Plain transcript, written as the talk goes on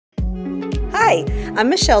Hi, I'm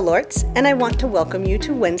Michelle Lorts, and I want to welcome you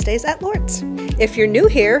to Wednesdays at Lorts. If you're new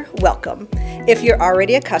here, welcome. If you're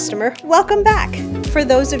already a customer, welcome back. For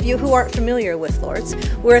those of you who aren't familiar with Lorts,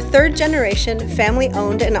 we're a third-generation,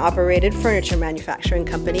 family-owned and operated furniture manufacturing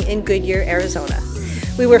company in Goodyear, Arizona.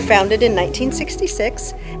 We were founded in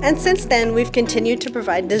 1966, and since then we've continued to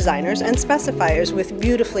provide designers and specifiers with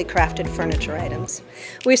beautifully crafted furniture items.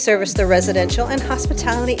 We service the residential and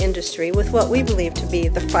hospitality industry with what we believe to be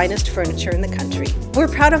the finest furniture in the country. We're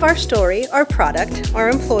proud of our story, our product, our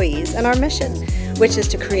employees, and our mission, which is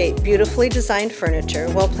to create beautifully designed furniture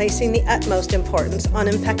while placing the utmost importance on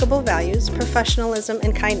impeccable values, professionalism,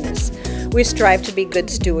 and kindness. We strive to be good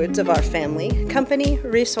stewards of our family, company,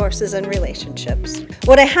 resources, and relationships.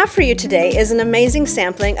 What I have for you today is an amazing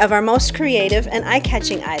sampling of our most creative and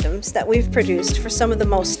eye-catching items that we've produced for some of the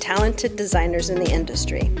most talented designers in the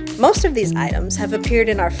industry. Most of these items have appeared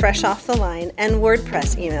in our Fresh Off the Line and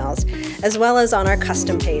WordPress emails, as well as on our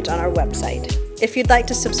custom page on our website. If you'd like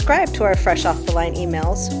to subscribe to our Fresh Off the Line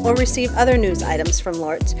emails or receive other news items from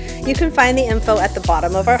Lorts, you can find the info at the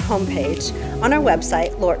bottom of our homepage on our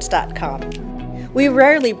website, lorts.com. We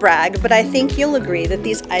rarely brag, but I think you'll agree that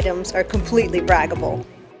these items are completely braggable.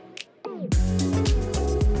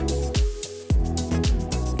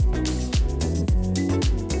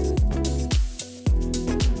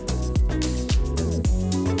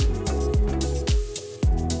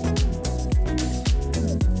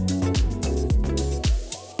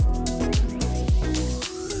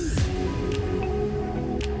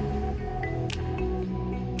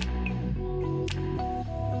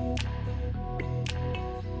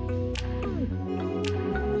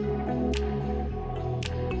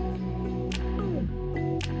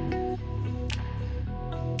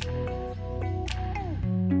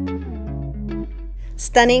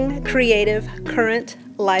 Stunning, creative, current,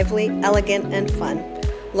 lively, elegant, and fun.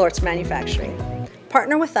 Lorts Manufacturing.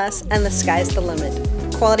 Partner with us and the sky's the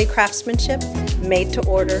limit. Quality craftsmanship, made to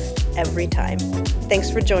order, every time.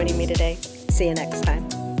 Thanks for joining me today. See you next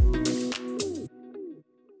time.